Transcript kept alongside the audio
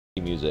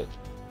music.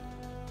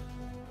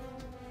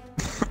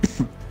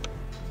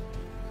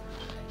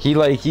 he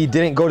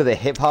didn't go to the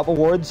hip hop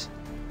awards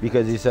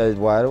because he said,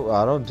 "Well,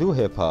 I don't do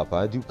hip hop.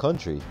 I do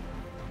country."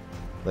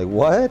 Like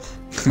what?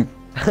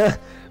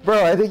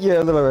 Bro, I think you're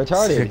a little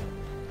retarded.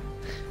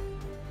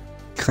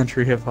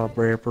 Country hip hop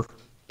rapper.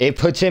 It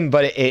puts him,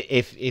 but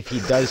if he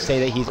does say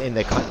that he's in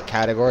the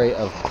category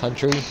of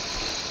country,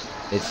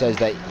 it says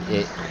that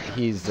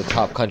he's the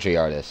top country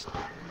artist.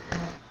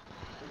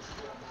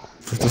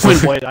 When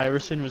White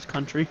Iverson was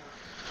country.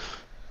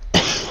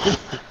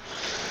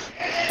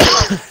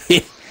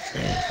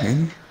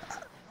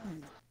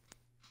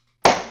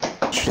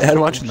 Dad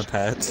watching the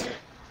Pats.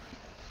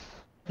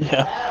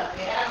 Yeah.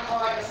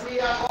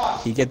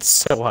 He gets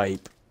so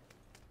hype.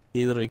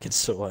 He literally gets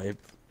so hype.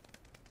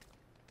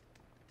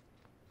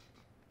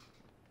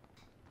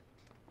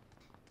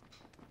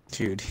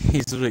 Dude,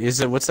 he's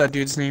literally, what's that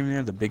dude's name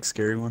there? The big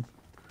scary one?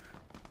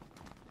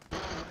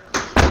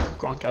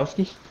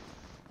 Gronkowski?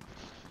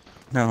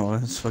 No,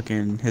 it's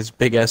fucking his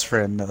big ass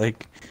friend that,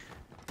 like,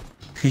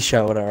 he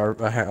shot with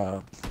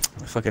a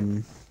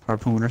fucking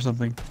harpoon or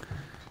something.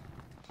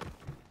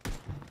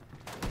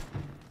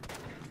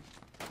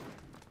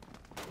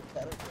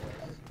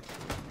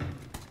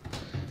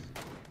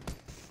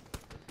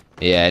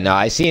 Yeah, no,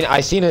 I seen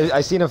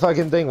a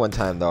fucking thing one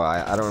time though.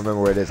 I don't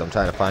remember where it is. I'm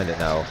trying to find it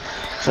now.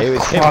 It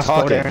was him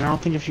talking, and I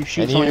don't think if you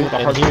shoot and someone with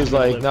a harpoon, he was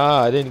like,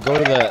 "Nah, I didn't go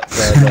to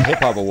the hip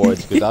hop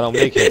awards because I don't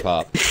make hip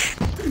hop."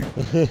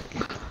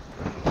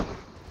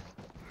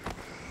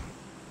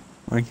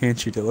 Why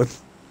can't you do it?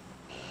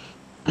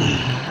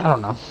 I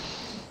don't know.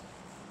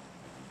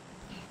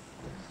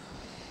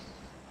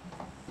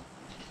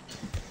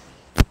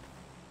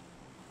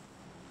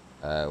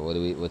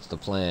 What's the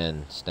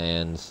plan?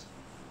 Stands.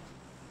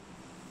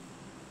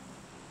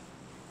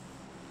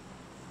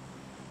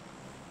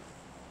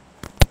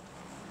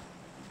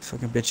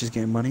 Fucking bitches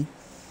getting money.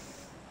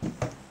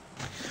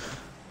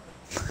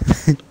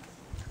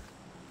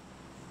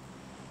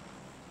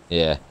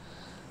 Yeah.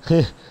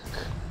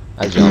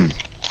 I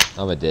jumped.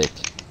 I'm a dick.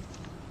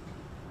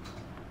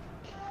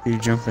 Are you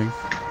jumping?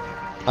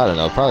 I don't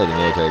know, probably the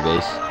military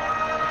base.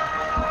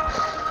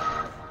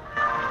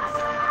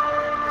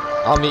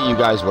 I'll meet you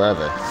guys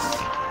wherever.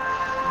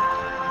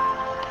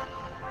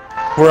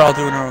 We're all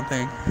doing our own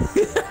thing.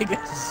 I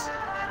guess.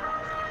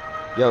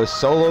 Yo,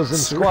 solos and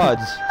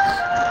squads.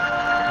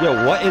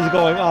 Yo, what is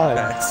going on?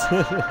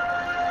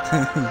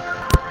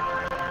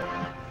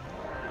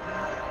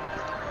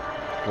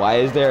 Why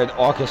is there an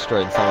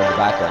orchestra in someone's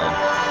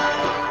background?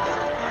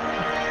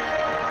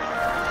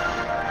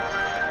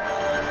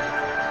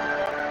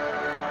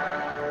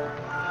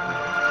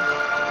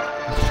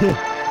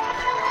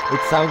 It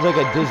sounds like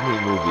a Disney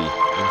movie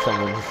in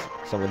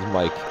someone's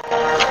mic.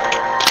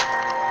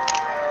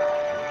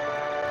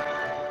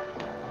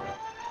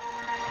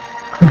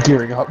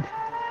 Gearing up.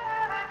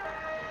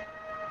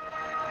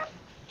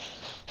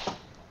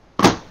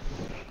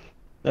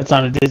 That's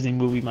not a Disney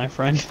movie, my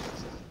friend.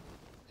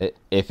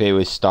 If it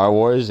was Star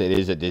Wars, it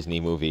is a Disney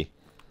movie.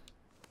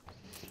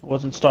 It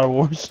wasn't Star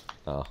Wars.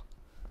 Oh.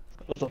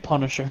 It was a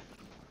Punisher.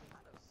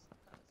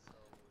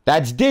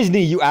 That's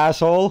Disney, you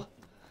asshole!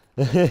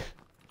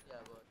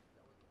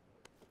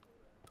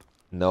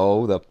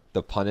 No,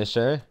 the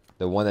Punisher,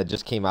 the one that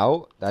just came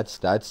out, that's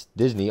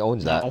Disney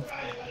owns that. No.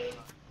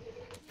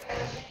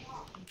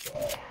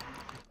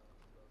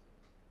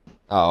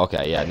 Oh,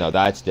 okay, yeah, no,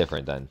 that's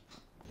different then.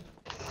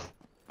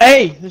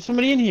 Hey, there's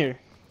somebody in here.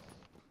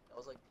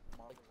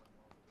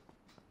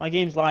 My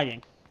game's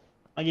lagging.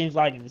 My game's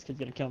lagging. This kid's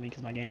gonna kill me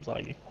because my game's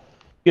lagging.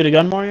 You got a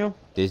gun, Mario?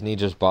 Disney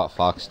just bought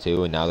Fox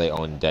 2, and now they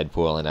own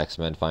Deadpool and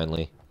X-Men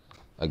finally.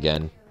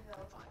 Again.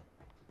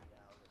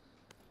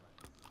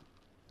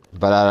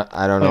 But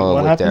I don't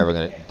know if they're ever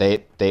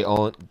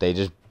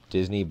gonna...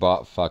 Disney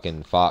bought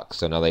fucking Fox,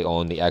 so now they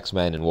own the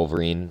X-Men and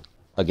Wolverine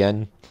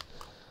again.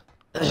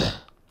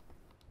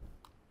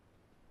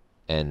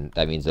 And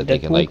that means that they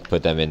can, like,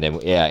 put them in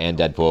them... Yeah, and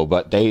Deadpool.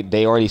 But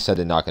they already said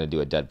they're not gonna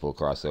do a Deadpool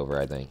crossover,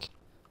 I think.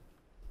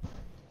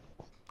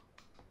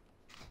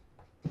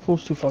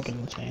 Deadpool's too fucking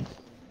insane.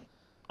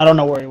 I don't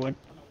know where he went.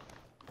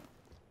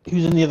 He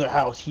was in the other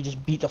house. He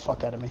just beat the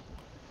fuck out of me.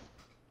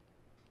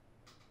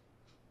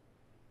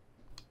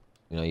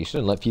 You know, you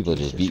shouldn't let people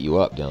just beat you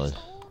up, Dylan.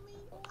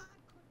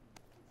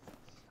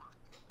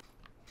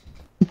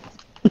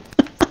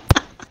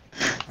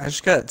 I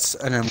just got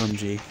an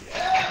MMG.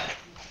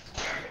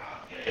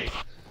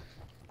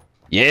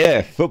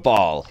 Yeah,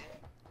 football.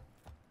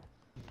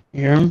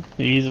 You hear him?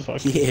 He's a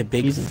fucking... Yeah,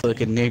 big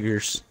fucking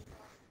niggers.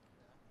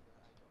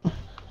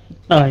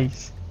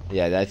 Nice.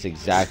 Yeah, that's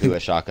exactly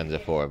what shotguns are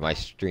for. My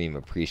stream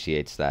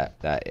appreciates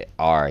that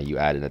R you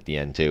added at the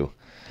end too.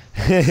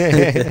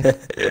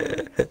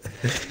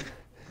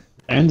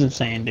 Darren's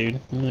insane, dude.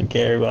 He doesn't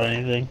care about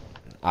anything.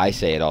 I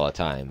say it all the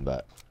time,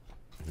 but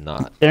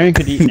not. Darren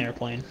could eat an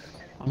airplane.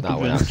 Not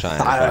when I'm trying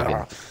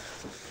to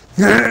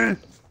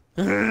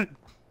fucking...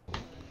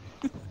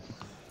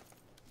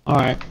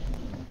 Alright.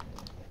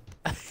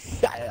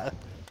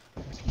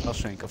 I'll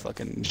shank a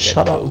fucking...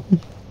 Shut up.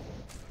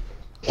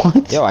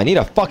 What? Yo, I need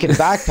a fucking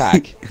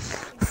backpack.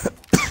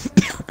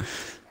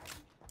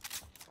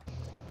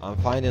 I'm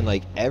finding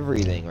like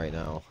everything right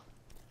now.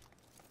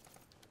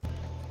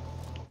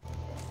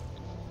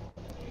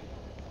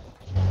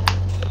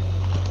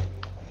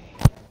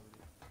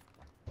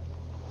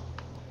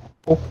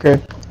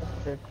 Okay.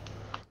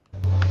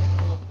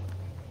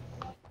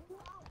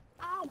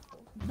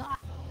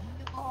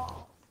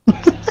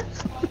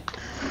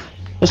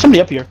 There's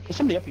somebody up here. There's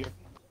somebody up here.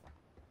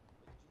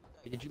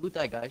 Did you loot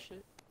that guy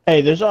shit?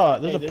 Hey, there's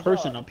a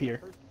person up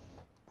here.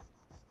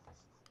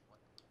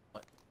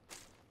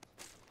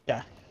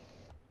 Yeah.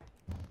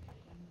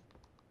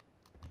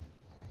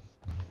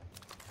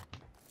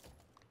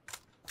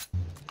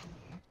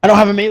 I don't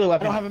have a melee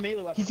weapon.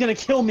 He's gonna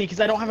kill me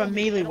because I don't have a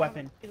melee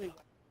weapon.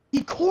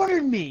 He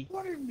cornered me.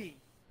 Warning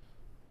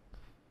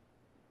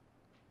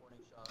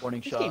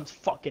This shot. game's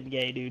fucking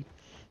gay, dude.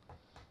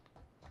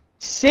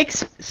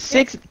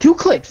 Two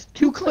clips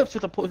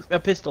with a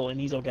pistol, and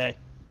he's okay.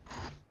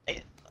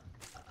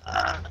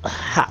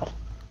 How?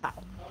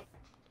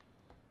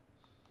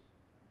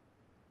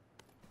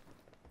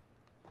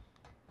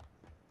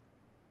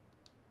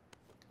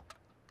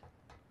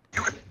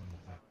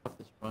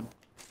 This run.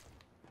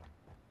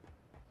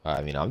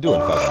 I mean, I'm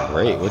doing fucking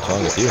great. What's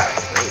wrong with you?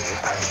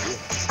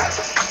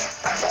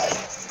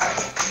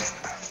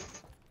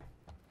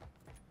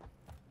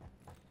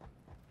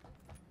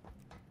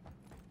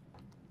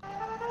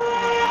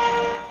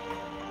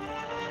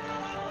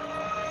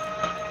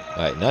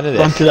 Alright, none of this.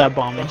 Run to that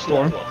bombing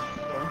storm.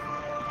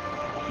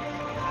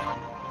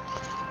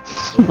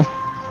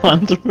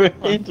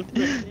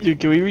 Dude,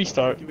 can we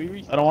restart?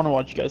 I don't want to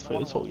watch you guys play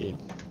this whole game.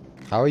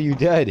 How are you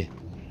dead?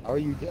 How are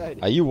you dead?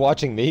 Are you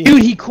watching me?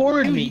 Dude, he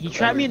cornered me. He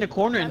trapped me in the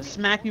corner and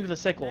smacked me with a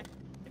sickle.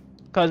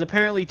 Because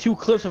apparently 2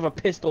 clips of a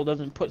pistol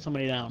doesn't put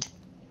somebody down.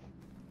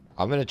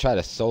 I'm gonna try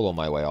to solo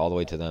my way all the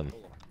way to them.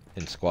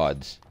 In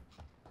squads.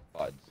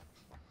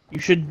 You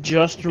should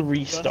just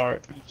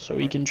restart so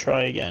we can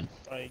try again.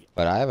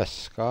 But I have a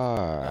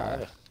scar.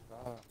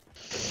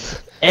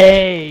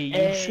 Hey,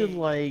 you should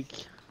like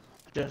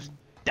just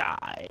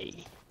die.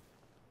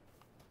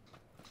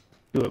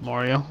 Do it,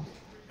 Mario.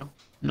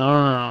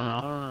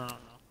 No.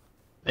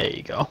 There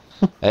you go.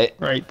 Hey.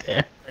 Right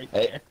there.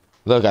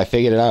 Look, I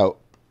figured it out.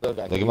 Look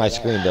at my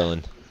screen,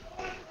 Dylan.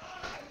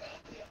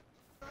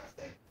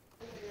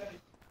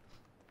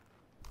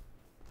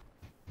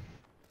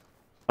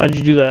 How'd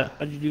you do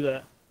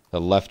that? The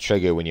left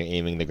trigger when you're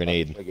aiming the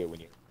grenade.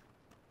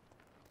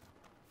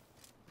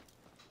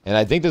 And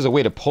I think there's a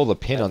way to pull the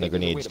pin on the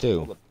grenades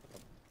too.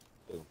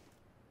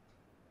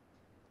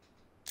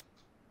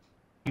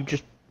 You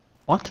just...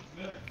 What?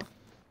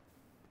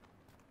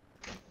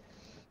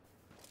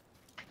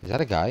 Is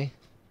that a guy?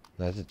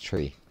 No, that's a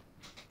tree.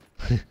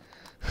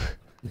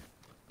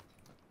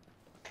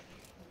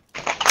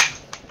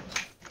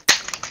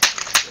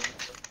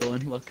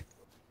 Dylan, look.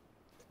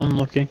 I'm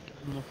looking.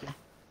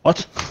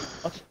 What?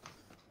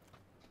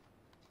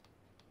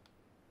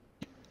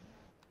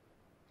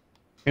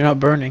 You're not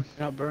burning.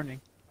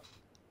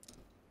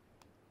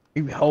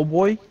 You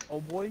Hellboy?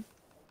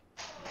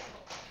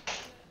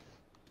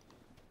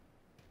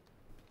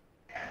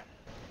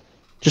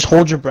 Just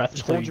hold your breath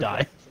until you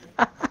die.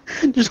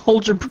 Just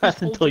hold your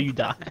breath until you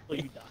die.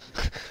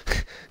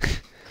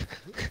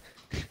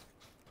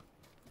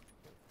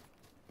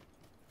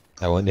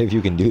 I wonder if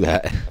you can do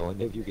that.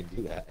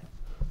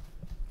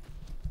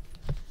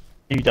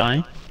 You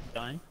dying?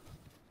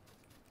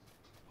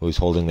 Who's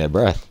holding their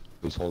breath?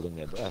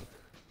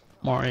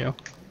 Mario.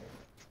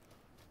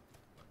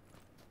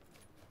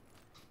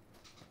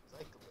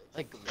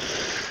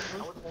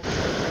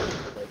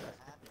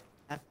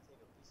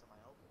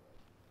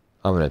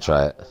 I'm gonna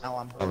try it. Now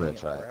I'm gonna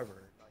try it.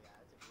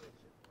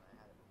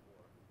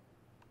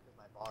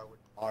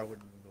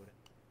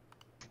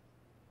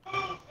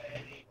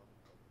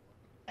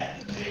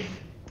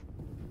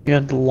 You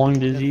had the lung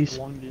disease.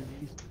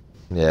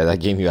 Yeah, that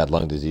game you had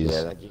lung disease.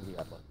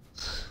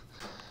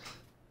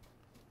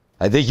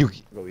 I think you.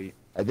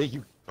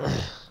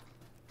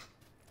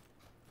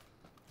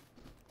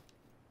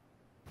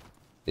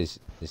 Is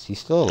he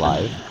still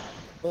alive?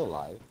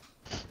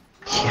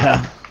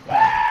 Yeah.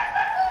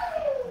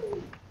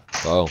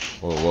 Whoa.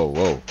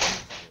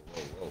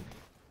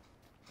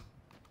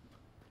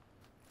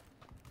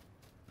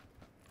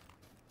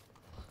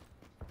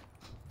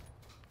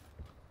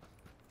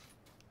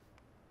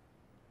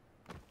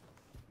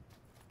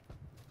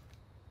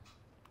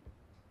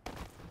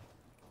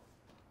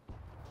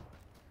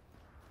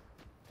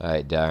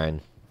 Alright, Darren.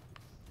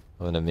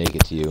 I'm gonna make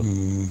it to you.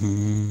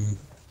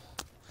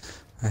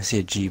 I see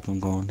a Jeep, I'm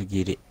going to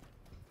get it.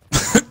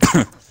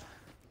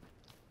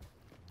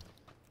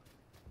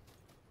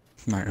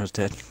 Mario's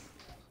dead.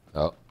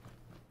 Oh.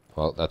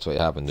 Well, that's what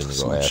happened when you go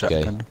Someone AFK.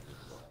 shotgun.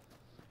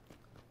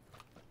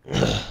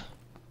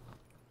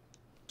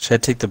 Should I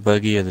take the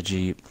buggy or the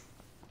Jeep?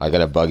 I got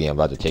a buggy, I'm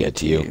about to take it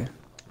to you.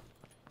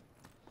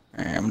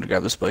 Alright, I'm gonna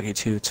grab this buggy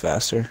too, it's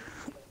faster.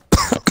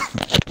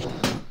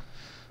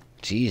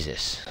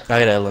 Jesus.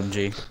 I got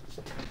LMG.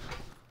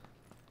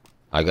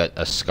 I got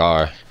a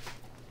Scar.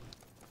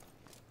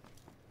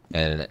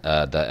 And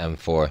the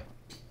M4.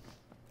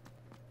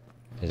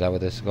 Is that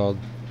what this is called?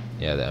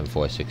 Yeah, the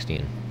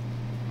M416.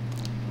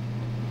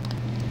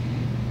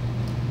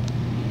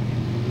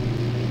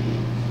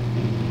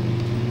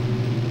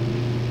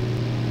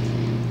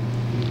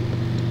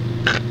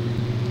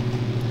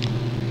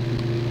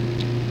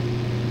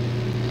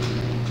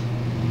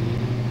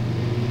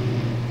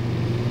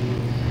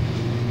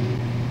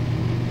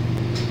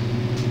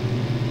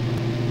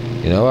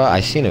 You know what? I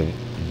seen a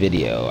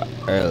video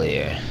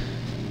earlier.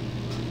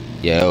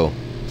 Yo.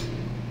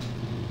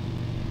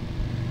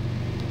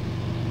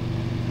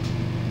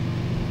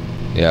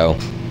 Yo.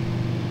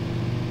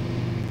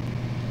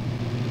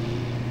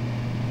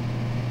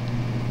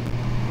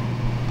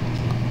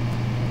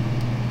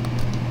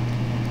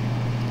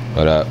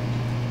 What up?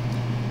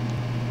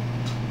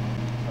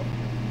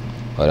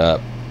 What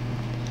up?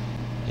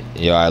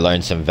 Yo, I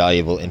learned some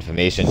valuable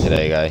information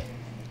today, guy.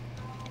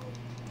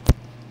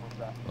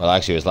 Well,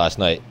 actually, it was last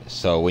night.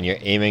 So when you're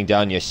aiming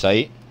down your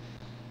sight,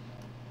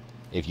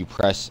 if you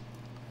press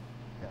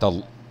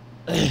the,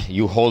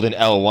 you hold an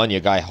L1, your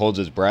guy holds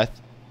his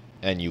breath,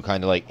 and you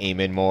kind of like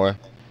aim in more,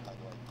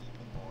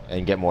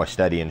 and get more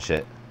steady and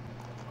shit.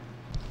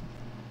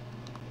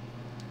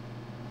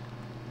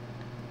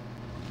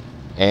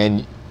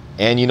 And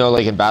you know,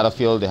 like in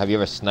Battlefield, have you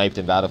ever sniped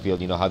in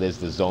Battlefield? You know how there's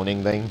the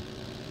zoning thing?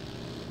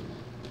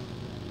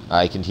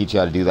 I can teach you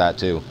how to do that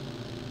too.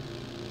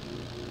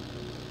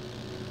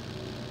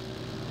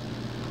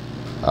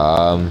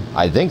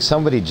 I think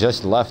somebody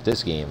just left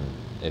this game.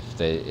 If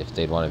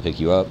they'd want to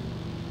pick you up.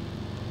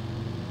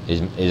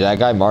 Is that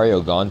guy Mario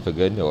gone for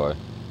good or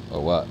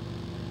what?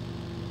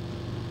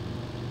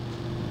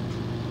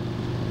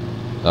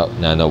 Oh,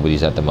 now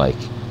nobody's at the mic.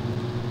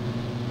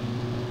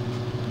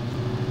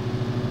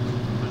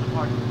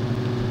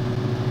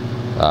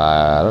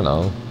 I don't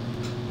know.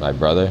 My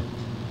brother.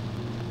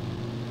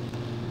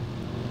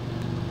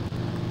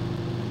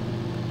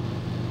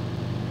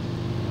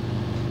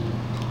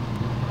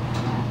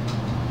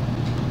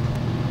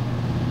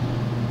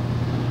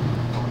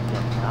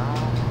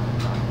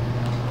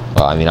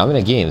 Well, I mean, I'm in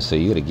a game, so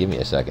you gotta give me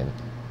a second.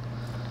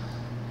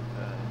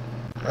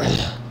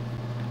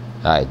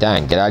 Alright,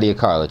 Dan, get out of your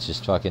car. Let's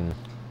just fucking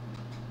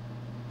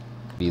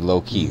be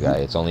low-key, guy.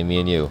 It's only me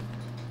and you.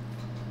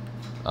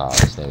 Oh,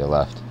 this nigga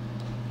left.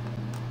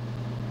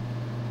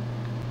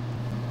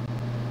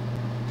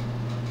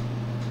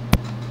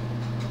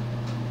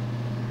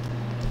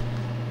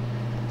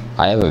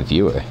 I have a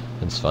viewer.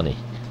 It's funny.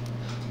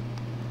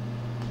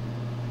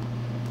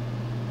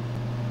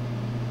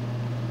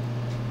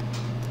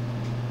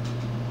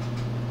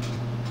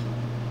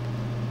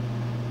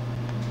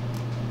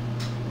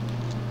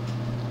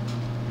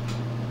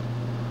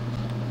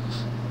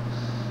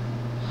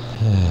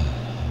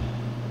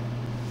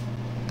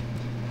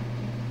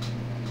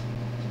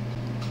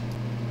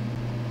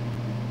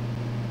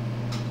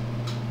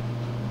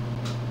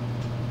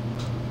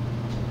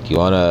 Do you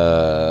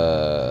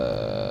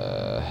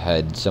wanna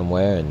head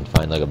somewhere and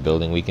find like a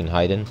building we can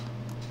hide in?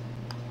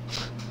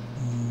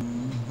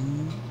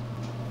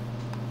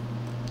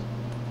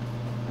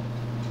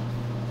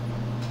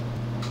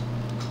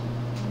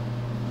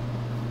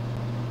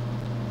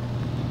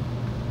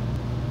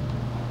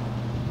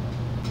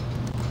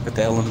 With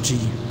the LMG.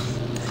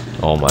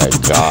 Oh my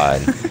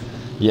god.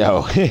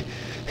 Yo.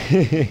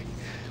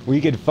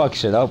 We could fuck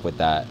shit up with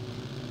that.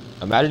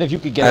 Imagine if you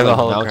could get it like,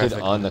 mounted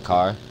on the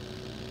car.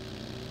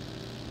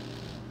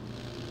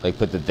 Like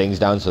put the things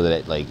down so that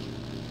it like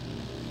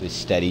is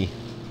steady.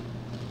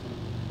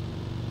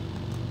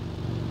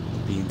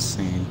 That'd be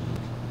insane.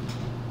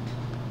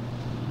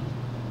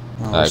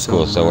 Oh, Alright,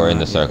 cool. So we're in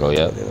the circle,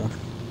 yep.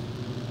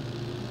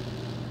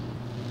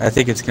 I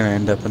think it's gonna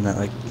end up in that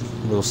like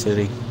little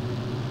city.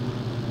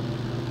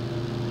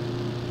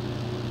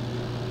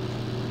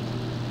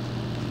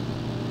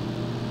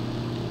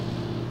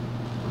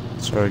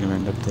 It's probably gonna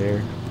end up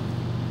there.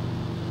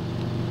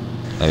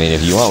 I mean,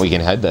 if you want, we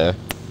can head there.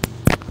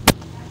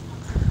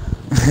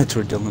 That's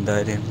where Dylan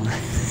died anyway.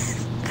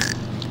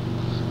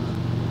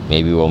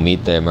 Maybe we'll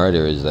meet their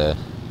murderers there.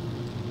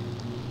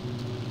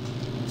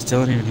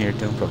 Still not even here.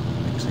 Dylan probably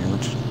make a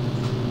sandwich.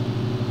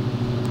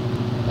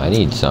 I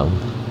need some.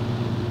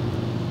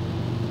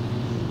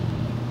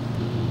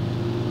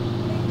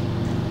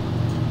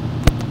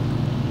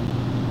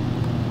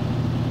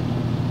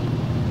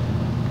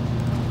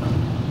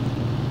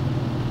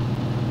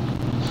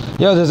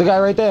 Yo, there's a guy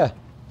right there.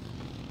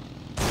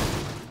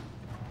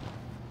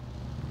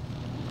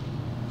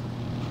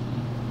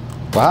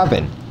 What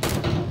happened?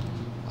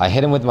 I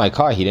hit him with my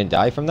car. He didn't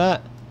die from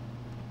that?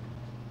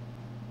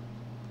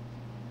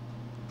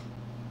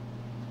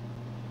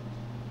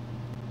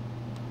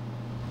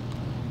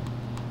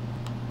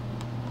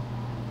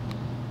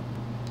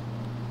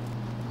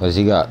 What does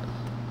he got?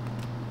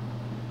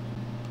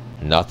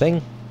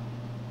 Nothing?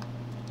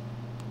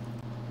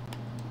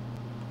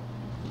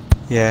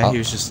 Yeah, he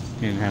was just,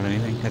 he didn't have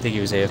anything. I think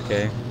he was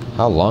AFK.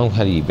 How long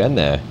had he been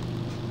there?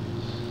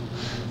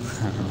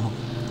 I don't know.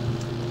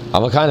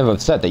 I'm kind of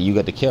upset that you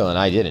got the kill and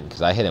I didn't,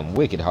 because I hit him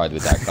wicked hard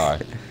with that car.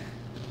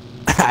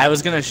 I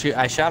was gonna shoot.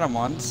 I shot him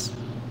once,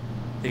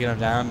 taking him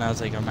down, and I was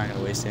like, I'm not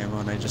gonna waste ammo,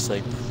 and I just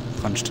like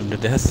punched him to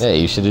death. Yeah,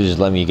 you should have just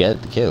let me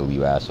get the kill,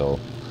 you asshole.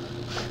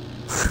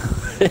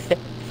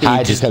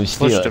 I just come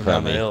steal it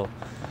from me. Oh,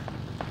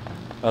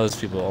 those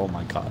people! Oh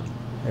my god!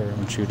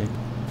 Everyone's shooting.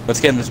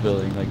 Let's get in this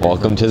building. Like,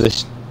 welcome to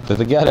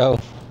the ghetto.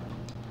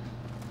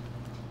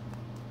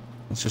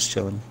 Let's just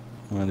chill in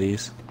one of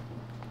these.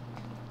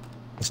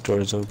 This door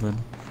is open.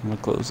 I'm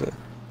gonna close it.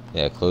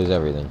 Yeah, close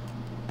everything.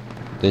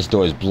 This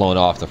door is blown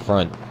off the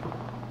front.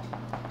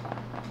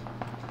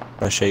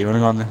 Oh shit! You wanna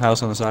go in the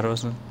house on the side of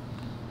us then?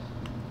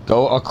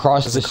 Go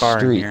across There's the a car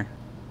street. in here.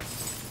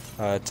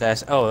 It's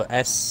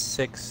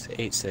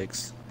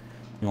S686.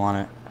 You want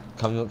it?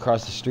 Come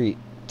across the street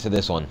to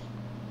this one.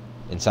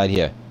 Inside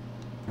here.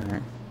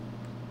 Alright.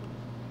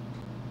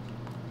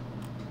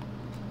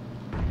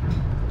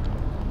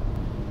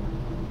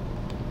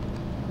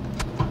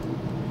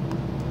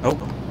 Oh.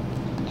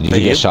 Did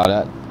you get shot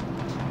at?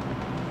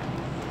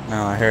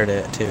 No, I heard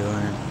it too.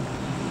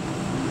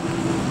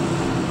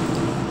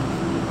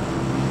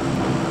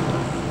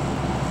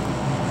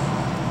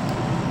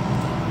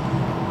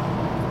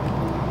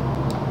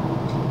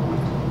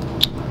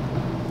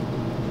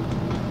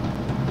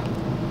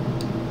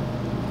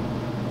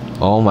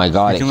 Oh my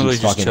god, it can literally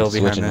keeps just fucking chill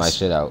behind switching my this.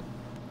 shit out.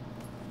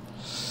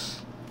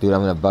 Dude, I'm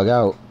gonna bug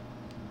out.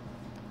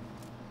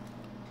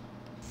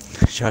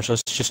 Josh,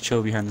 let's just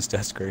chill behind this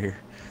desk right here.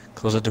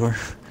 Close the door.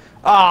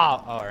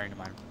 Oh, right, never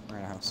mind. We're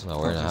in a house. No,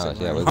 we're in a house.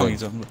 Yeah, we're Oh,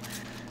 good.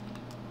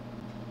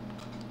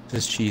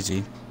 This is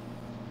cheesy.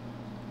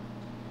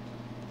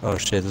 Oh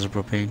shit, there's a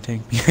propane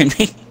tank behind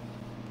me.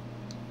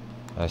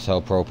 I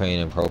sell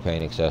propane and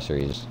propane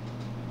accessories.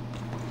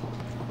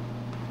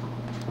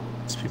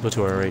 There's people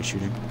to our right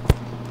shooting.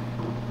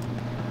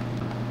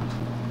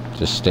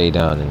 Just stay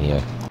down in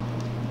here.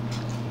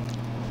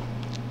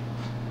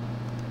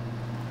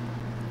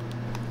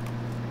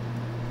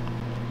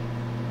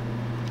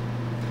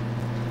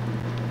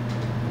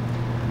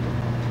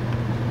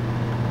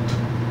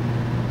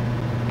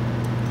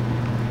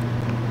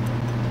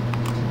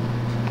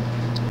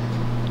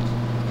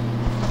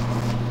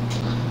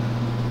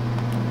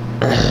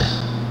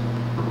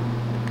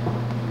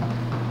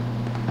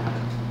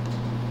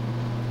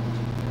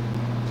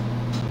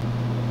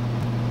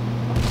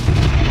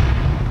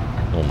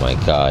 Oh my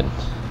god.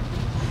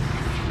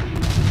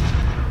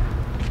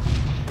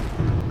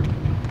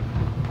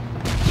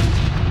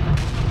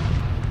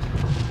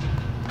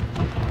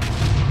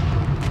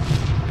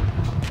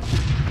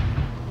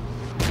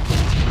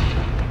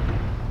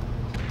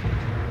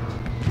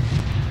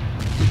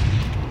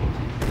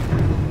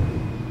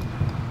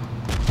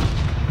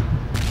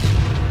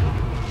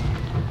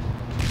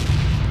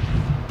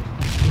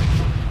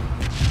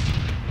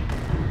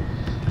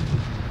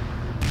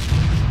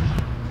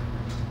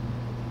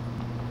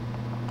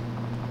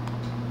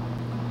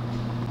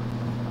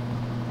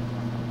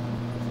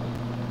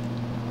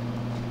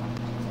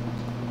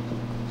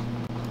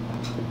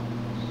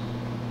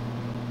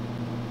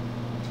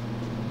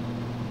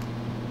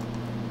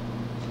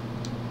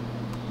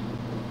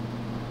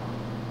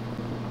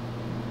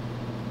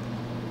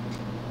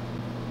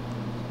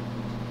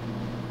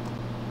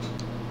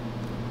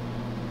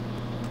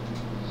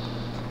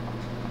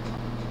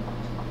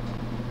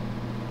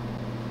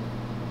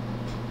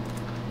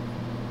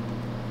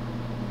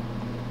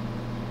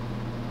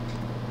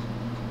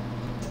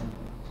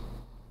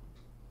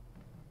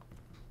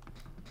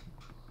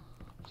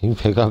 Can you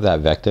pick up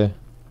that vector?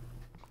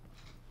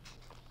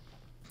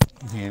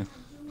 Yeah.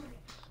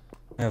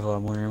 I have a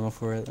lot more ammo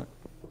for it.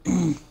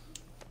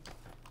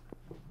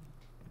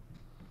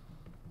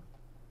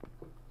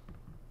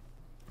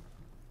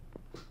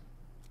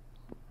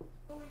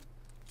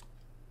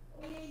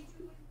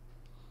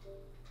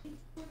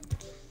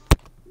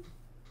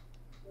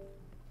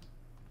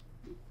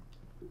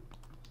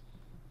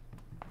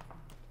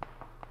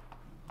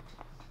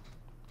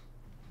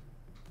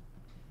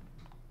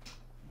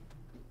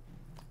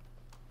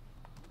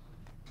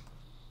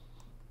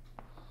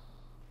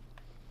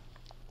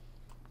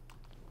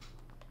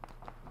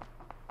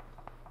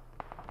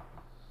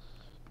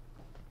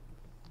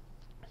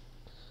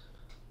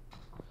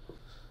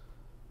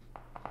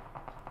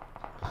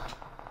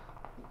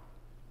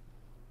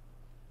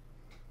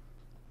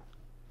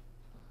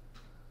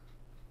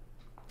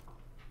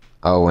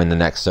 Oh, in the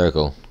next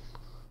circle.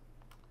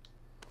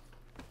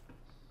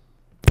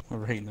 We're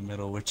right in the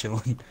middle, we're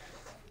chilling.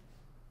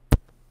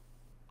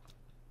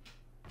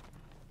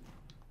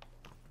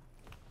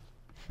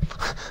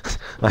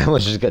 I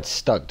almost just got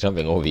stuck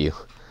jumping over you.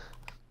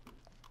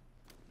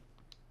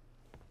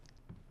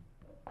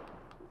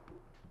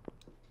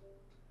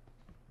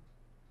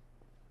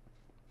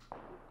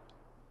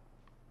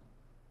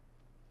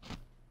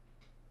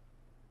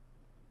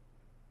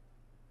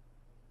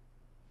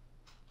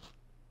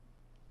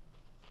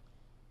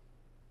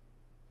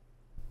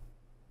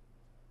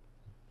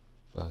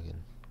 Fucking.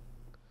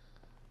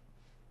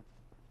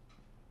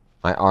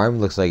 My arm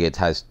looks like it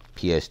has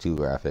PS2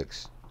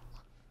 graphics.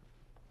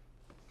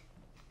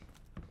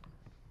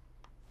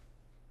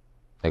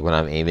 Like when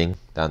I'm aiming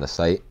down the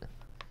sight.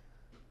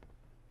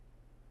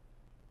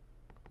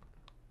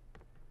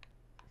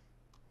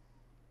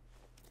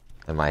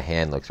 And my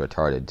hand looks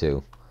retarded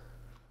too.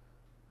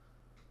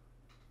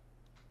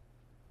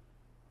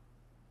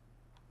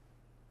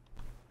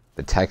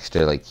 The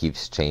texture like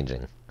keeps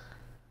changing.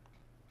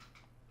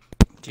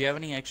 Do you have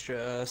any extra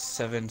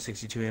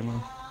 7.62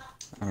 ammo?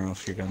 I don't know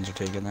if your guns are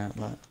taking that,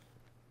 but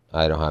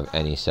I don't have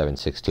any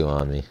 7.62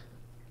 on me.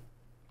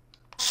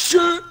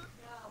 shit.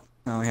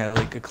 I only had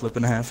like a clip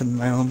and a half in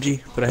my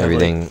OMG, but I have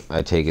Everything like,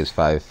 I take is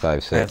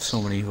 5.56. I have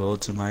so many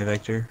bullets in my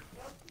Vector.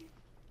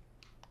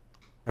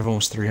 I have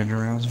almost 300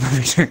 rounds in my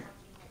Vector.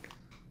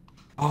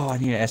 Oh, I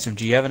need an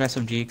SMG. You have an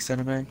SMG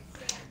extended mag?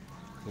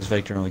 This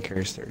Vector only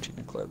carries 13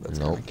 a clip. That's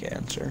Nope. kind of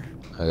cancer.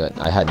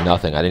 I had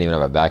nothing. I didn't even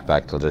have a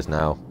backpack till just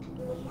now.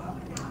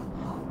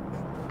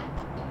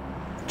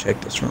 Check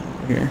this room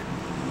over here.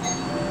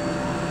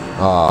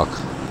 Oh,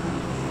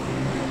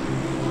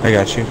 I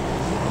got you.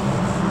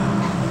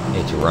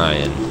 it's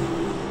Ryan.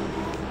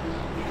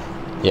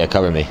 Yeah,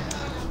 cover me.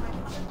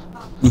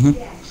 Mm-hmm.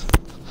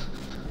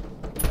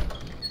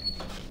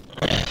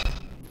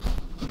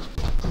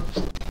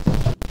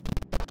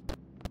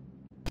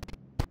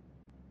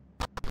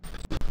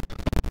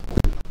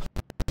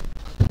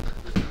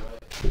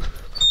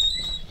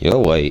 You're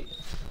white.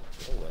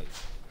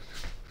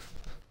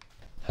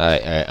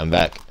 Alright, I'm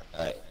back.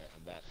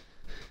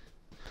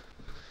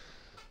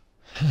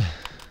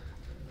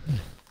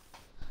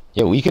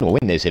 Yo, we can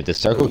win this if the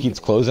circle keeps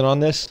closing on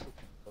this.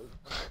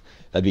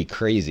 That'd be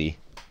crazy.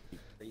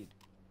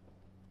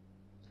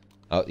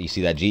 Oh, you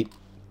see that Jeep?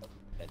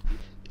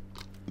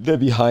 They're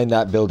behind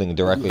that building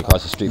directly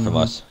across the street from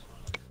us.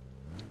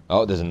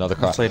 Oh, there's another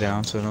car. Let's lay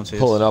down so I don't see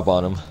Pulling up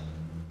on him.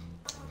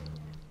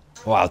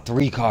 Wow,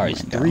 3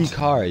 cars. Laying 3 down.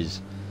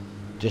 cars.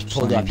 Just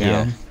pulled laying up here.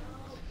 down.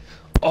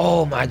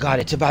 Oh my god,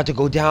 it's about to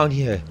go down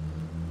here.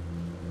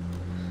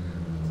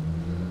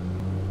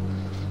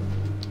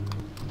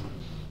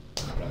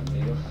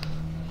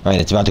 Right,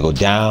 it's about to go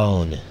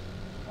down.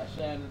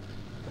 Actually,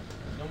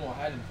 no more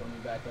hiding from me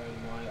back there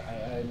anymore.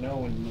 I know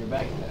when you're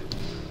back there.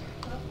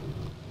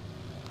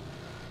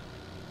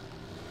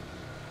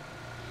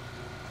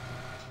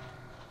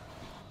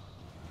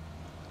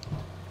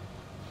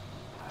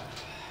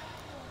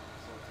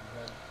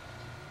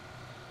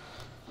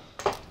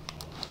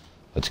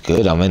 It's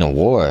good, I'm in a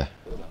war.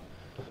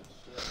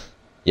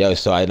 Yo,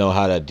 so I know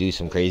how to do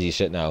some crazy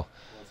shit now.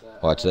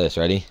 Watch this,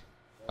 ready?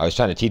 I was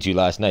trying to teach you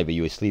last night, but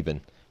you were sleeping.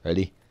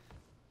 Ready?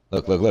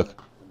 Look, look,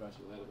 look.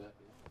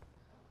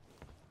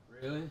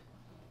 Really?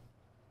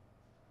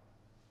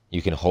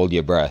 You can hold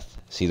your breath.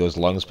 See those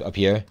lungs up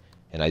here?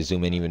 And I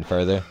zoom in even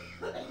further.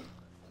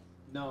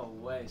 No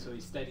way. So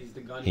he steadies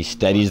the gun. He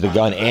steadies the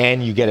gun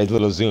and you get a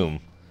little zoom.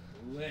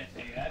 Lit.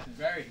 Hey, that's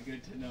very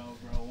good to know,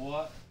 bro.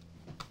 What?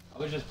 I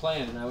was just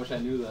playing and I wish I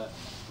knew that.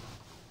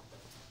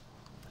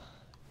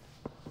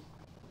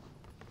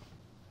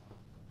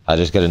 I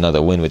just got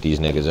another win with these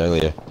niggas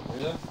earlier.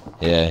 Really?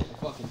 Yeah, A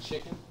fucking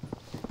chicken?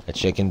 a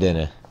chicken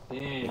dinner.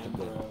 Damn,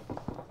 bro.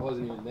 I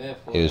wasn't even there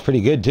for It was pretty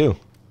good too.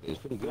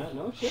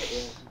 No shit,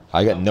 yeah.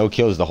 I got no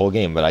kills the whole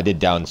game, but I did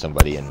down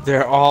somebody and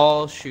They're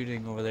all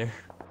shooting over there.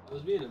 I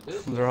was being a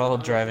bit. They're all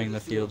driving the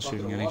field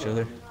shooting at each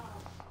other.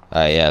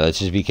 Alright, yeah, let's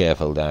just be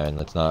careful, Darren.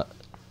 Let's not.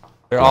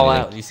 They're Yeah, all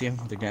yeah. out. You see them?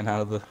 They're getting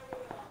out of the...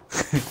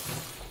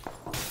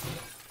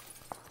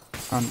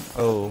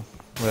 Oh,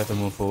 we have to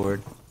move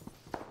forward.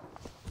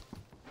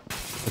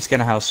 Let's get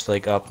a house,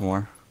 like, up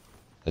more.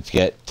 Let's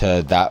get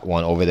to that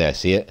one over there.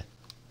 See it?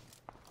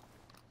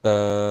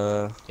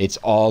 It's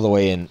all the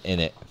way in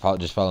it.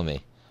 Just follow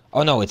me.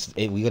 Oh no,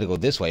 we gotta go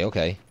this way.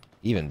 Okay,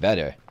 even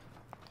better.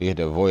 We had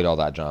to avoid all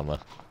that drama.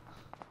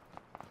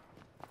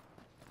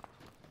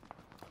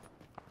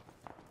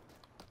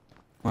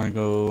 Wanna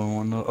go?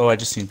 Oh, I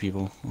just seen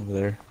people over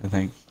there, I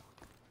think.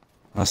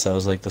 Unless that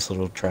was like this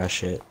little trash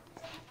shit.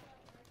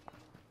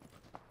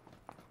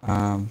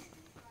 I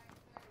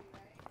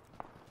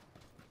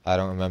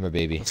don't remember,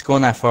 baby. Let's go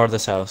in that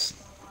farthest house.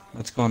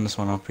 Let's go in this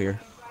one up here.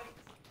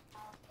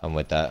 I'm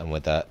with that. I'm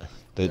with that.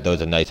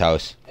 Those are nice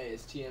house. Hey,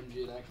 is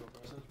TMG an actual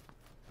person?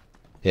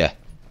 Yeah,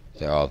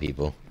 they're all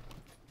people.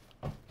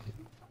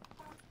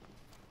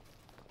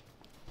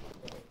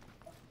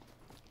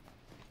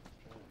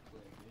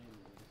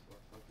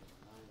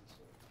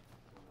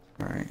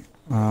 Alright,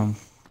 Alright,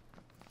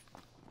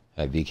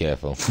 be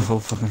careful. whole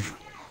fucking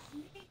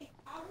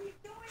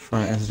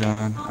front is done.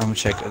 I'm gonna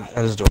check at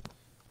his door.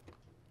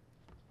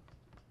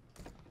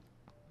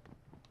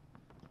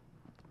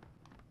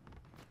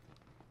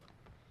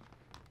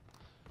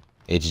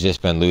 It's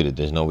just been looted.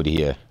 There's nobody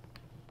here.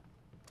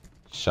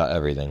 Shot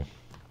everything.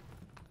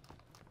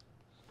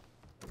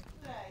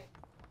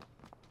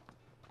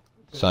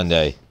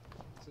 Sunday.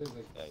 Seems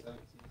like 17th.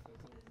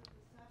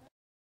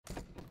 I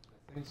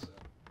think so.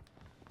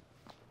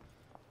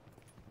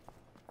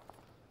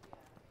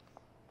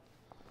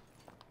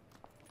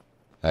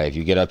 Alright, if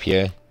you get up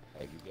here,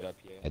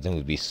 I think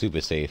we'd be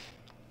super safe.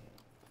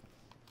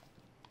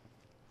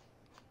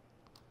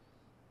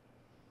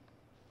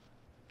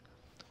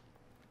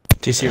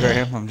 Do you see right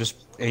him? I'm just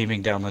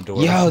aiming down the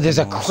door. Yo, there's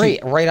a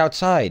crate right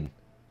outside.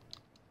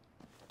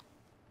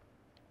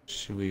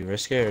 Should we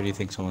risk it, or do you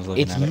think someone's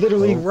looking It's at it?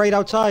 literally Oh. right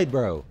outside,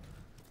 bro.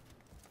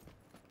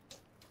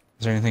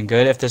 Is there anything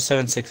good? If there's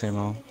 7.6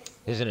 ammo.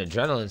 There's an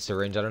adrenaline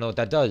syringe. I don't know what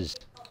that does.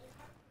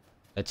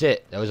 That's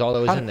it. That was all that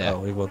was in there. Oh,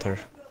 we both are.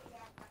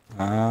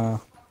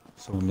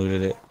 Someone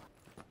looted it.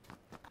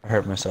 I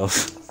hurt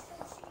myself.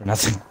 For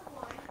nothing.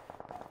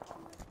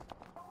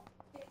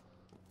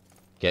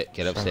 Get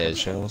upstairs.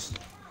 Shells.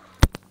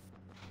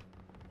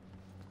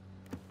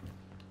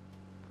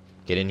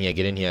 Get in here.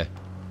 Get in here.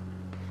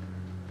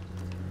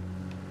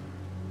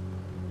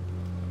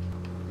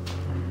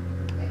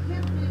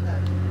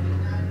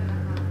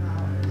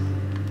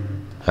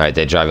 All right,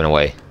 they're driving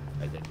away.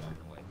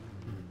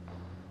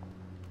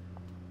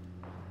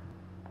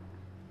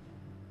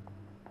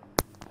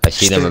 I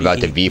see them about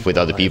to beef with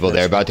other people.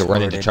 They're about to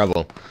run into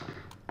trouble.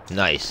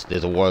 Nice.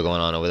 There's a war going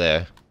on over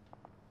there.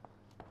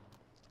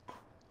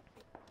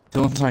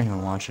 Dylan's not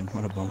even watching.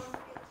 What a bum.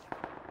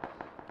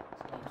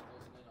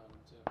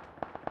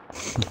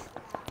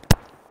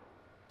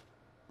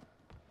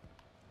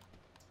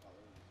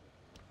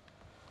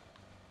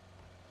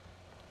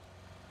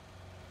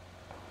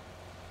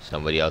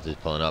 Somebody else is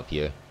pulling up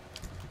here.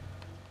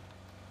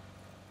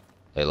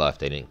 They left.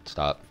 They didn't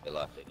stop.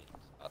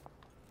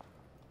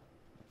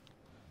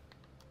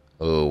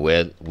 Oh,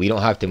 we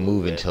don't have to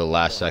move until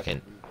last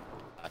second.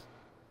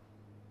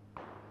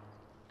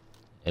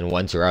 And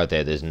once you're out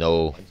there, there's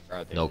no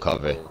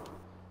cover.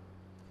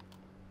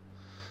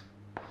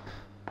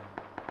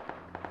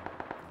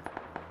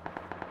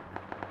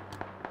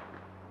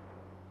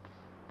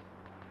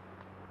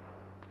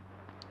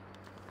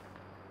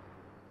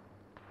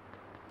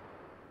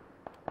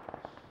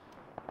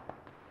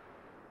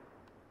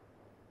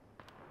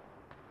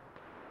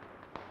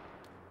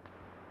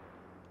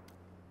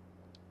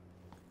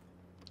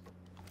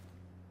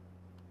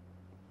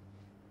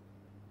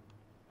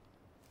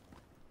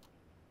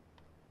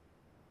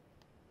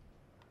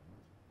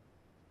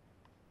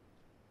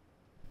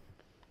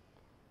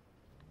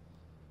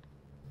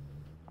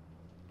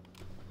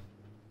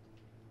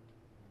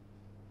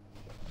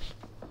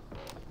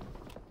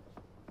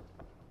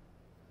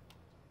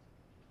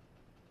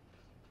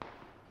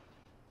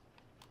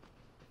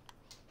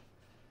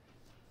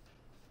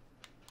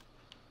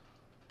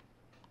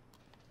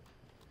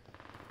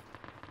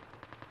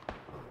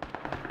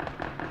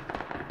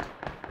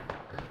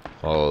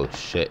 Oh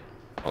shit.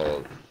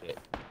 Oh shit.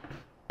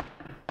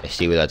 I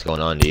see where that's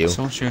going on to you.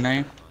 Someone shooting at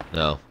you?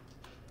 No.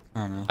 I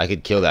don't know. I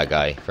could kill that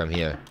guy from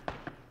here.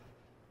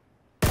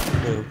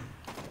 Who?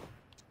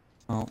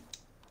 Oh.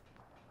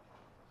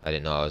 I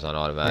didn't know I was on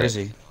automatic. Where is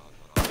he?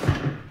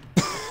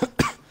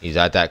 He's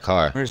at that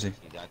car. Where is he?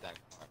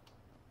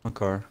 What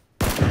car?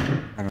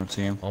 I don't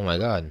see him. Oh my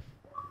god.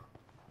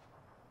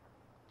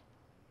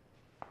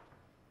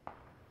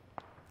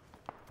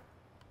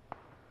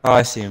 Oh,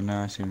 I see him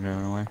now. I see him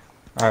driving away.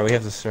 Alright, we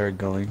have to start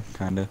going,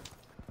 kinda.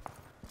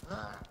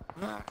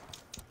 I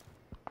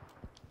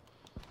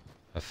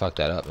fucked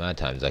that up mad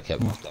times. I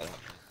kept.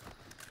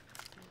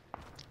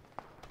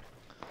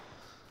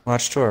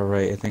 Watch to our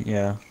right, I think,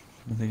 yeah.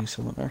 I think he's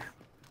still there.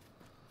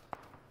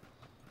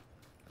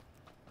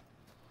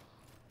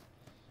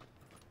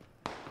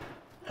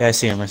 Yeah, I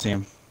see him, I see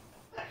him.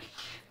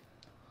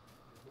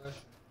 I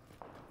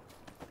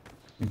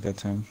think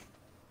that's him.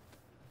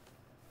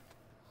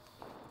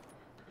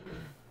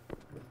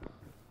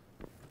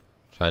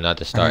 Try not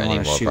to start any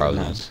more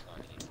problems.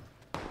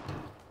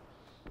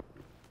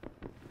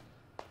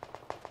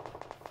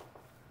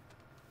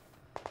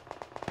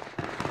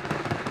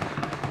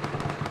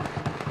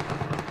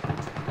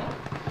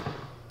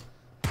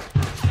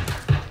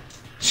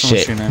 Someone's Shit.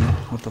 shooting at him.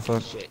 What the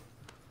fuck?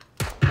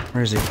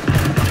 Where is he?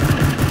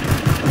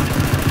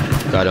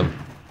 Got him.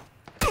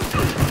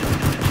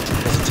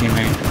 That's a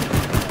teammate.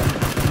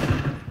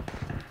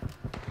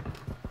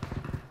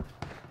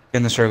 Get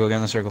in the circle, get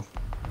in the circle.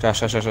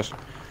 Josh.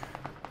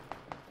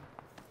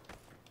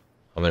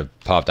 I'm gonna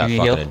pop that You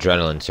fucking need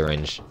adrenaline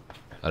syringe.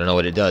 I don't know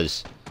what it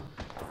does.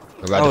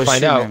 We're about to it's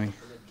find shooting out. at me.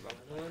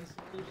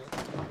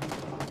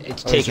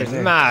 It's Oh, he's taking right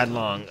there. mad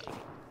long.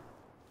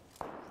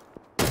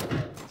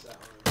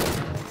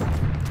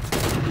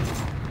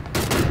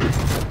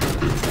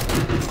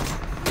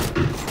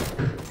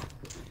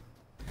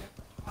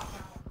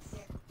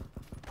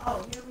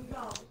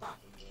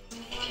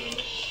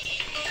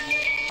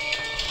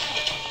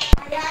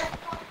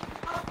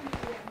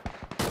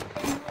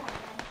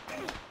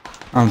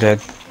 I'm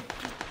dead.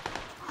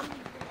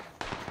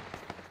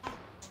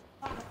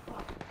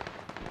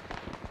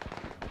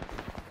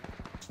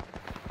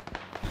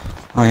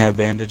 I have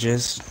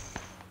bandages.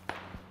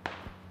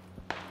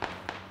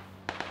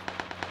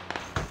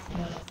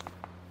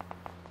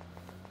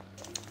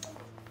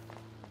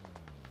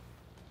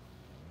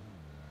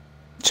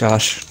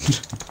 Josh.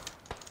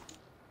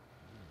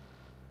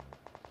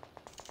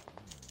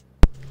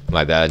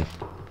 My bad.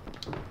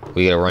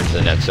 We gotta run to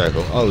the next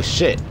circle. Oh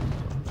shit.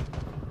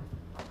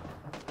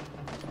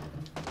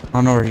 I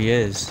don't know where he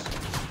is.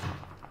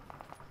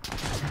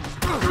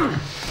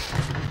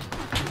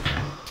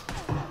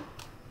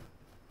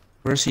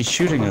 Where's he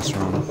shooting us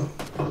from?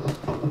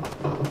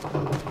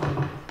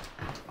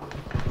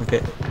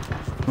 Okay.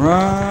 Run!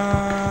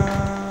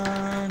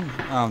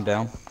 Oh, I'm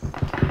down.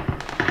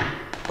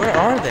 Where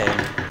are they?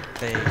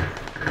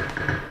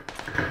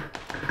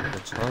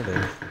 Which are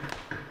they?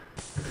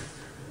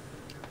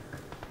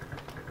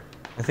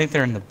 I think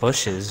they're in the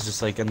bushes,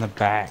 just like in the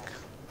back.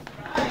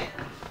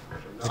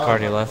 The car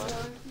already left.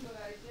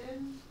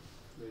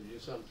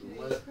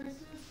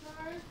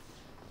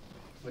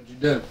 What'd you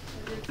do?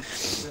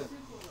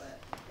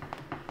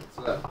 What's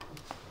that?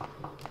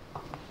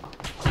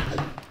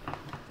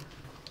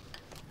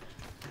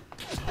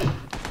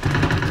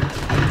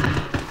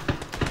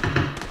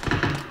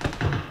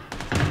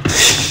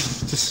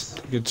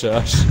 Just good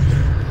Josh.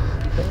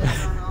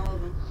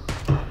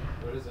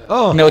 What is that?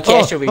 Oh No, okay,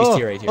 he's to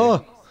your right here.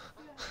 Oh.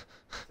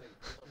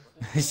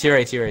 He's to your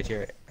right, to your right, to your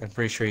right. I'm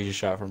pretty sure he just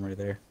shot from right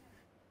there.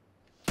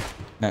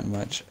 Not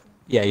much.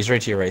 Yeah, he's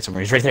right to your right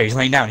somewhere. He's right there. He's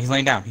laying down. He's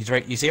laying down. He's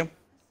right. You see him?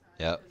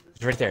 Yep.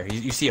 He's right there.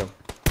 You see him.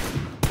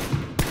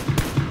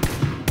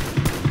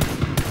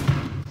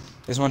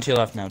 There's one to your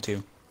left now,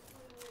 too.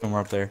 One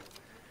more up there.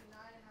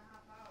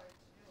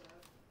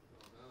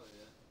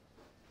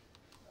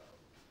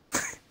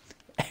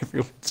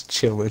 Everyone's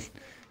chilling.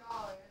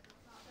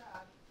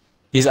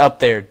 He's up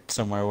there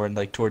somewhere, where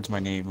like towards my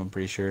name, I'm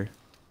pretty sure.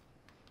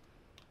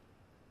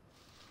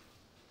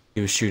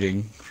 He was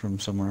shooting from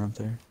somewhere up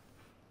there.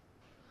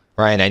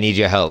 Ryan, I need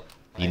your help.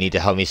 You need to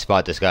help me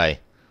spot this guy.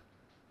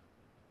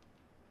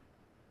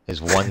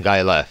 There's one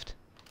guy left.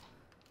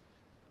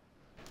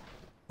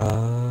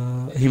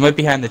 He might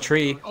be behind the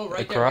tree, Oh,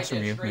 right there, across right from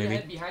there, you, straight maybe.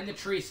 ahead, behind the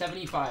tree,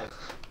 75.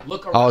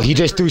 Look around Oh, he the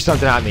just tree. threw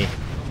something at me.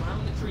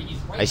 Around the tree, he's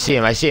right I see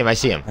him, I see him, I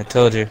see him. I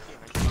told you. on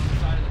the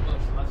side of the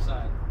bush, left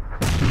side.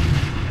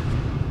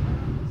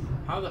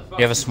 How the fuck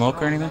You have a is he smoke or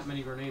throwing anything? that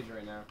many grenades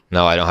right now?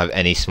 No, I don't have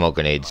any smoke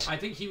grenades. I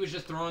think he was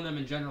just throwing them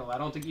in general. I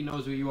don't think he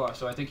knows who you are,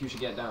 so I think you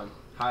should get down.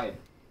 Hide.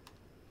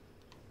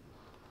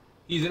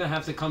 He's gonna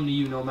have to come to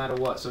you no matter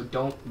what, so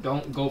don't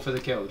go for the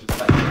kill. Just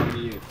let him come to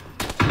you.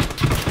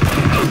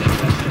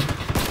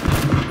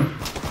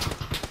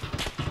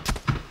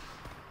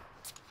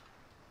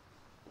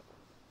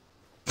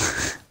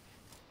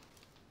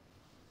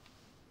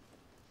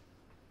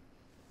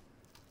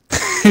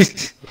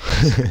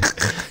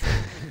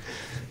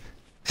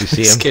 You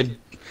see This him? kid.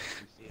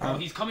 Oh,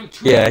 he's coming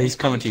to Yeah, you. he's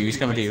coming to you, he's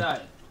coming to you. Right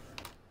side.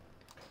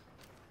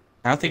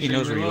 I don't think he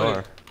knows where you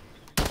are.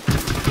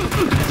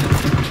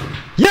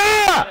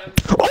 Yeah!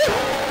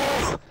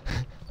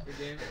 Good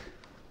game.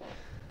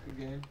 Good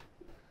game.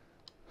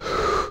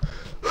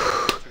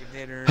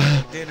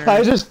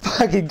 I just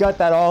fucking got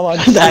that all on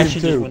I stream actually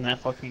just too. win that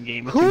fucking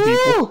game with two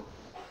people.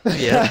 Woo!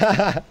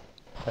 Yeah.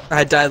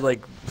 I died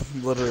like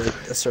literally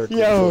a circle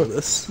Yo, before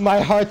this. my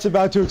heart's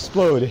about to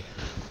explode.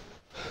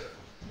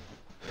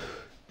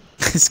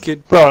 This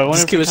kid, Bro, I wonder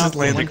this if kid we was just count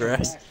laying the the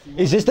grass.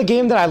 Is this the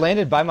game that I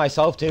landed by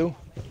myself too?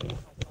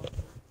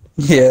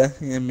 Yeah,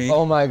 me.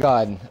 Oh my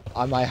god,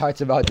 my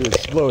heart's about to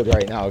explode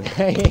right now,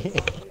 okay?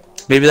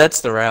 Maybe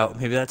that's the route.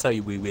 Maybe that's how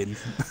we win.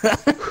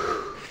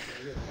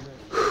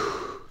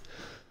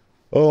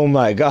 Oh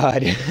my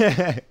god. Yo,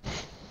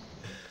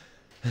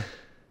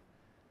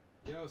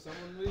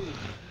 someone leave.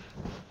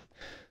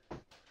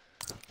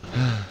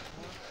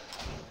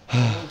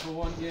 Going for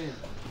one game.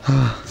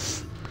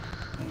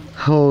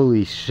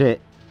 Holy shit.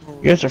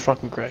 You guys are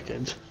fucking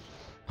crackheads.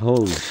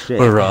 Holy shit.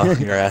 We're raw.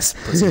 Your ass.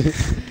 Pussy.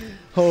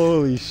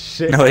 Holy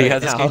shit. No, you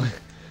right got this now.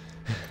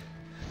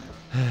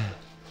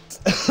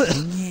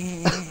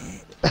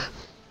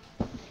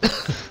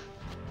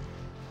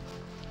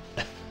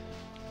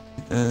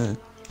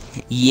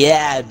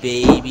 Yeah,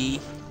 baby.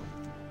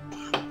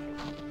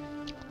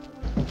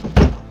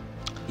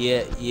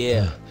 Yeah,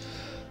 yeah.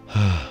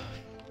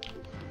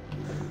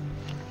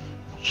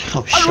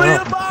 Oh, shut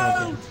up.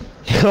 crackhead.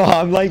 Yo,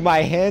 I'm like,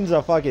 my hands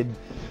are fucking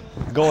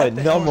going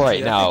numb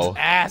right now.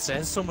 Ass. It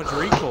has so much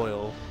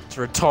recoil. It's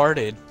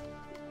retarded.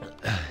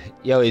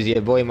 Yo, is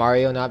your boy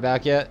Mario not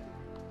back yet?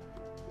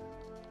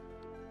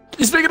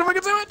 He's making a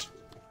fucking sandwich.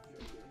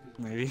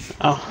 Maybe.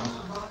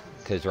 Oh,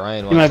 Because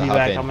Ryan he might wants be to hop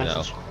back. in. I'll No.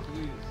 message.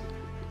 Please.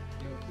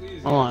 Yo,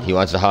 please. Hold on. He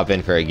wants to hop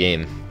in for a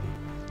game.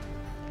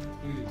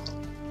 Please.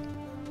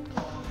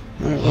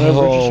 Alright, whatever,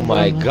 Oh just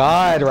my run.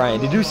 god,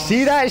 Ryan, did you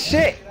see that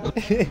shit?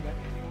 It's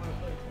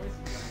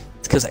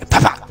because I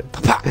papa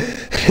papa.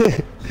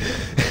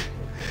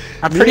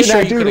 I'm Me pretty and sure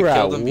that you dude could were have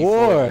at killed him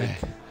before. war.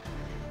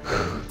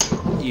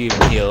 Like, you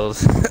even healed.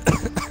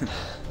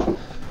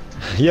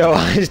 Yo,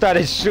 I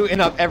started shooting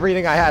up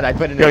everything I had. I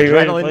put an Yo, you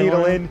ready to adrenaline play needle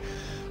more? in.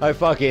 I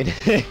fucking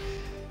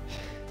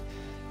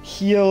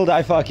healed.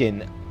 I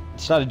fucking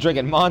started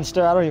drinking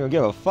Monster. I don't even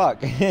give a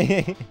fuck.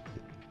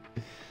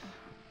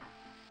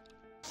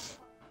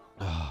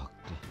 Oh,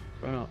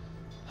 Bro,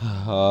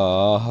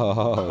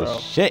 oh Bro.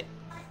 shit.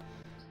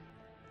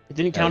 it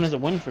didn't count as a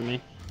win for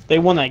me. They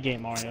won that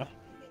game, Mario.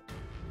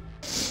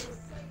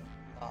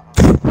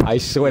 I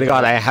swear to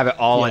God, I have it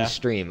all Yeah. on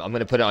stream. I'm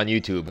gonna put it on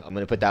YouTube. I'm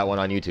gonna put that one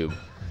on YouTube.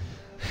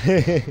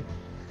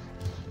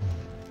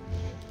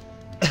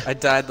 I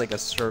died like a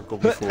circle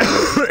before.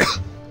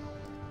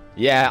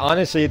 Yeah,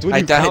 honestly, it's when I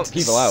you died. count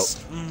people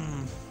out.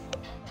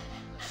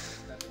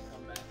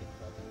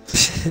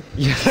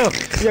 Yo,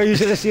 you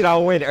should have seen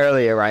our win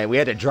earlier, Ryan. We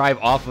had to drive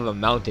off of a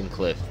mountain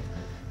cliff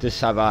to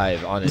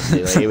survive,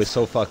 honestly. Like, it was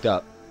so fucked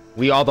up.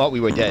 We all thought we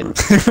were dead.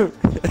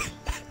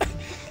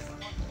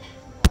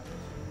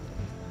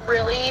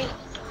 Really?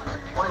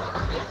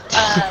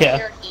 Yeah.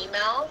 Your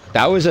email?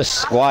 That was a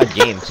squad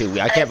game, too.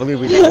 I can't believe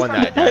we just won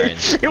that,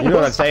 Darren. You know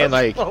what I'm saying?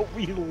 Like, Oh,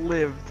 we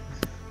lived.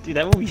 Dude,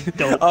 that movie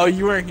dope. Oh,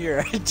 you weren't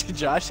here.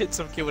 Josh hit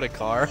some kid with a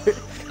car,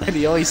 and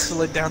he always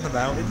slid down the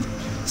mountain.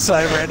 So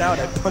I ran out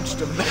and I punched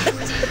him.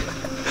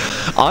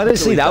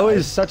 honestly, that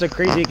was such a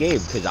crazy game,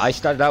 because I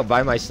started out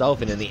by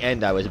myself, and in the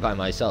end, I was by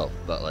myself.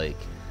 But, like,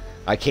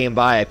 I came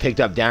by, I picked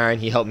up Darren,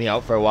 he helped me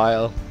out for a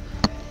while.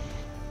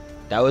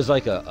 That was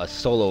like a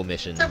solo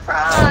mission.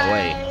 Surprise! All the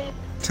way.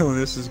 Telling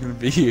this is gonna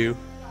be you.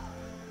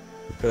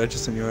 But I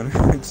just sent you on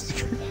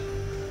Instagram.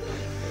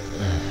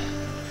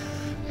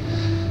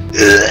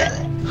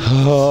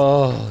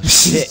 Oh, shit.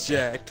 She's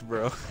jacked,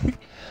 bro.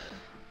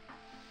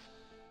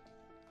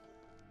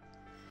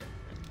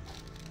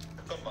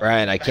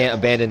 Ryan, I can't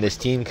abandon this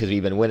team because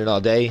we've been winning all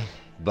day,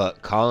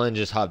 but Colin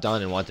just hopped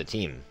on and wants a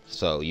team,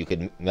 so you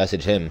could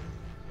message him.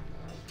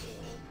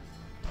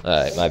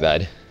 Alright, my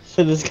bad.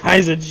 So this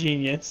guy's a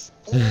genius.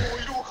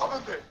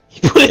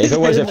 If it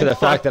wasn't for the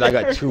fact that I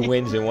got 2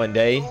 wins in one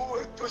day, What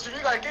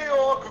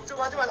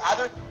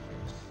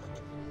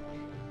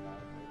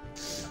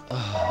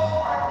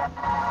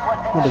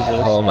is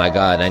this? oh my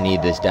god, I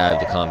need this dab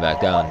to calm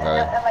back down,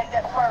 bro.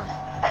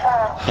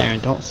 Aaron,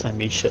 don't send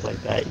me shit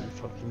like that, you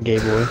fucking gay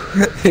boy.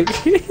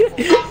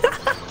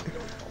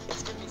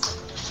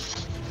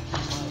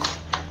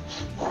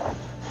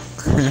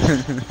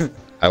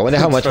 I wonder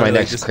how much my Sorry,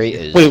 next just- crate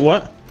is. Wait,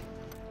 what?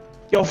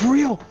 Yo, for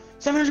real?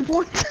 700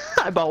 points?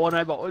 I bought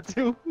one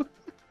too.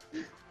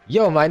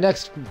 Yo, my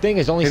next thing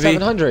is only Maybe-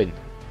 700.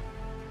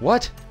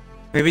 What?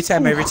 every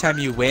time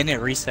you win, it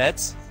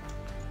resets.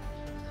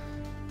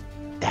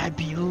 That'd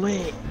be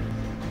lit.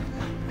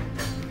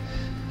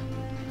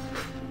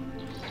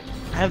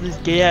 I have this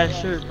gay ass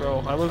shirt, bro.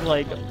 I look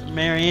like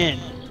Marianne.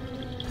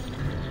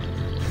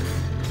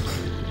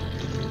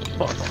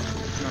 Fuck.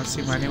 You wanna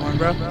see my new one,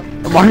 bro?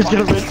 Mario's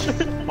gonna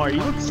rich. Mario,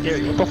 you look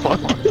scary. What the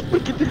fuck?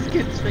 Look at this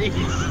kid's face.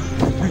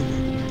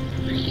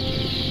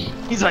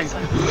 He's like, Yo,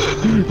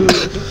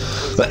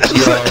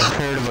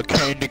 heard of a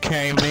candy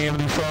cane man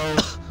before?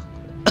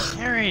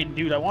 Aaron,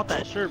 dude, I want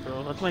that shirt,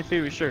 bro. That's my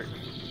favorite shirt.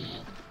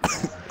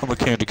 I'm a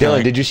candy Dylan,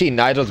 cane. did you see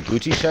Nigel's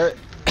Gucci shirt?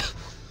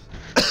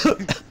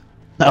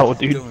 No,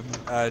 dude.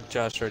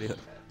 Josh already.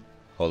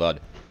 Hold on.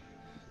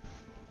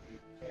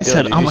 He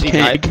said, did I'm you a see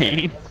candy Nigel?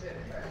 cane.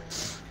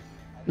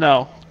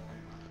 No.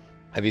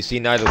 Have you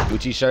seen Nigel's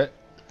Gucci shirt?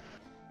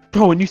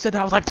 Bro, when you said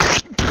that, I was like,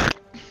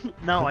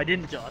 no, I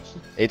didn't, Josh.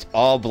 It's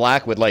all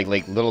black with like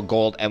little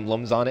gold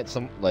emblems on it,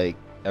 some like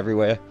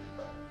everywhere.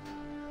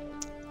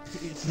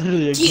 It's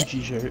literally a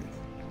Gucci shirt.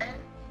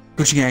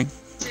 Gucci gang.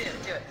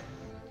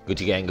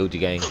 Gucci gang, Gucci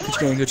gang. Gucci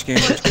gang, Gucci gang,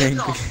 Gucci gang.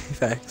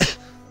 Facts.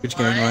 Gucci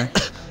gang, why?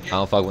 I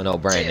don't fuck with no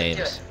brand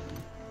names.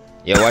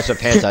 Yeah, watch the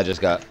pants I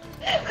just got.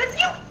 Cause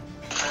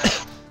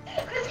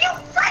you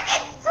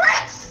freaking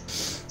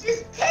freaks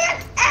just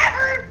can't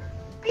ever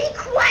be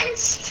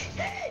quenched.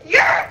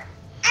 Your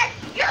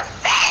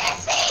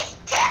fantasies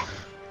can't.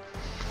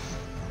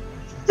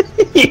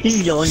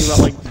 He's yelling about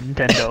like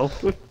Nintendo.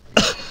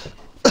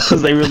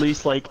 Because they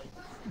released like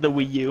the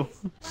Wii U.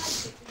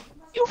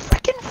 You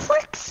freaking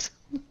fricks!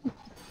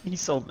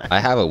 He's so mad. I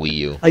have a Wii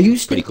U. Are you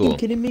Pretty cool.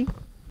 kidding me?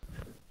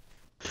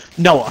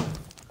 Noah.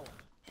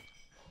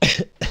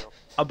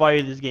 I'll buy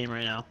you this game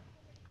right now.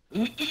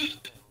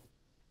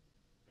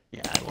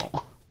 Yeah, I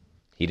won't.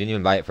 He didn't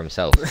even buy it for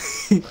himself.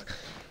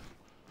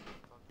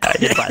 I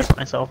did buy it for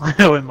myself. I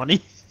owe him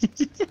money.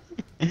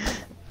 This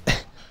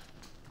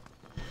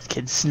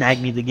kid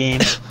snagged me the game.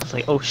 I was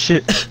like, oh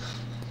shit.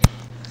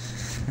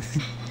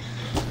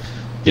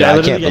 Yeah, I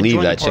literally, can't believe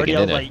joined that the party, chicken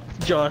I was dinner.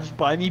 like, Josh,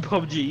 buy me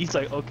PUBG. He's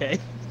like, okay.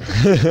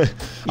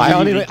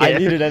 I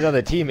needed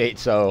another teammate,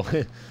 so.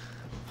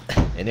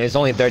 And it was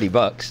only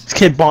 $30. This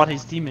kid bought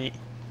his teammate.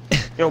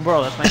 Yo,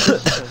 bro, that's my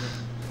sister.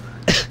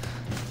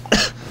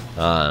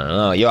 I don't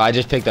know. Yo, I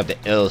just picked up the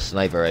ill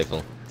sniper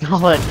rifle. All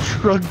that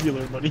drug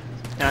dealer money.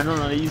 I don't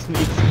know how to use me.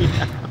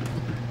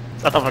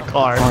 Out of a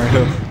car.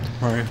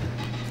 Mario.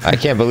 I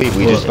can't believe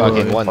we just Well,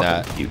 fucking won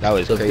fuck that. you. That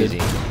was So good. crazy.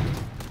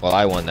 Well,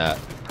 I won that.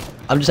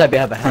 I'm just happy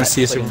I have a Wanna hat.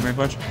 see a so I can Superman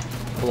punch?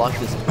 block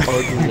this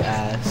ugly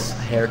ass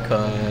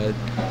haircut.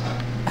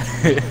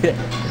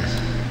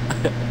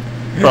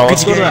 Bro,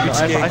 let's go to gang, that.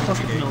 Gucci gang, I fuck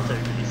Gucci with gang.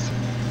 military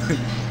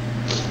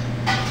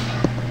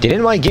base.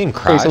 Didn't my game Okay,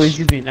 crash? so he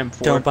gives me an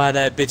M4. Don't buy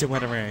that bitch and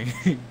win a ring.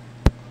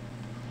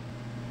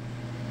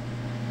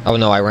 Oh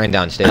no, I ran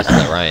downstairs to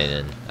let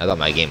Ryan in. I thought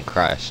my game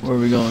crashed. Where are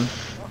we going?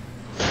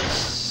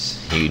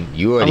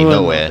 You already I'm know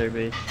going where.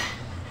 military base.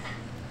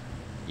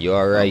 You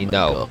already Oh my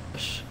know.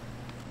 gosh.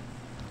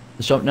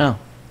 Let's jump now.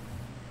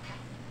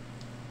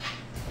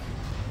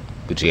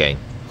 Gucci gang.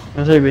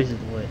 Military base is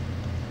lit.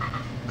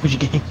 Gucci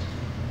gang.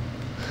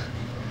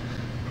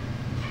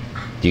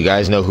 Do you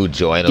guys know who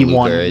Joanna He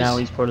won Luca it, is? now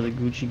he's part of the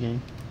Gucci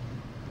gang.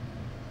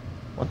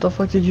 What the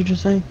fuck did you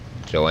just say?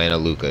 Joanna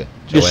Luca.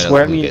 Just Joanna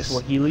swear at me in Lucas.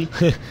 Swahili?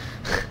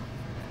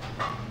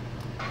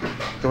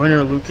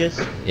 Joanna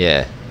Lucas?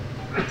 Yeah.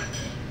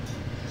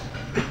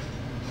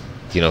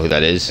 Do you know who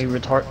that is? A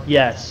retard?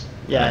 Yes.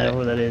 Yeah, I know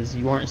who that is.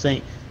 You weren't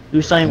saying. You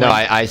were saying No,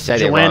 like, I said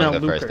Joanna it wrong the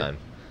Luker. first time.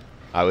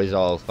 I was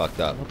all fucked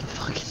up. What the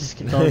fuck is this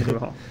going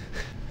on?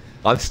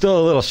 I'm still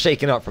a little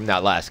shaken up from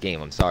that last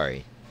game. I'm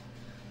sorry.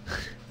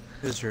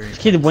 This This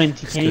kid wins.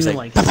 He can't It's even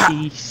like, like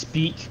see,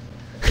 speak.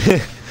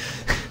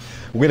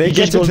 When He it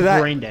just gets goes into that,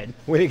 brain dead.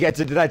 when it gets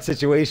into that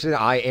situation,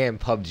 I am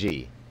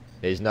PUBG.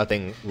 There's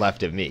nothing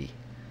left of me.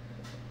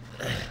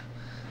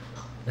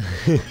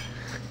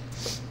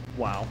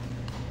 Wow.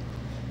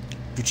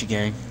 Gucci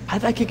gang.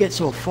 How'd that kid get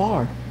so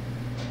far?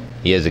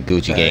 He has a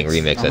Gucci Gang Thanks.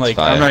 remix I'm that's like,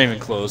 fire. I'm not even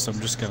close. I'm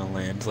just gonna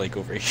land like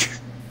over here.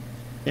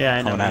 Yeah, I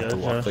I'm know. gonna have he to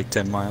does, walk like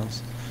 10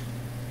 miles.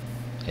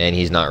 And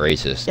he's not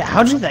racist. Yeah,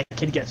 how did that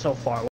kid get so far?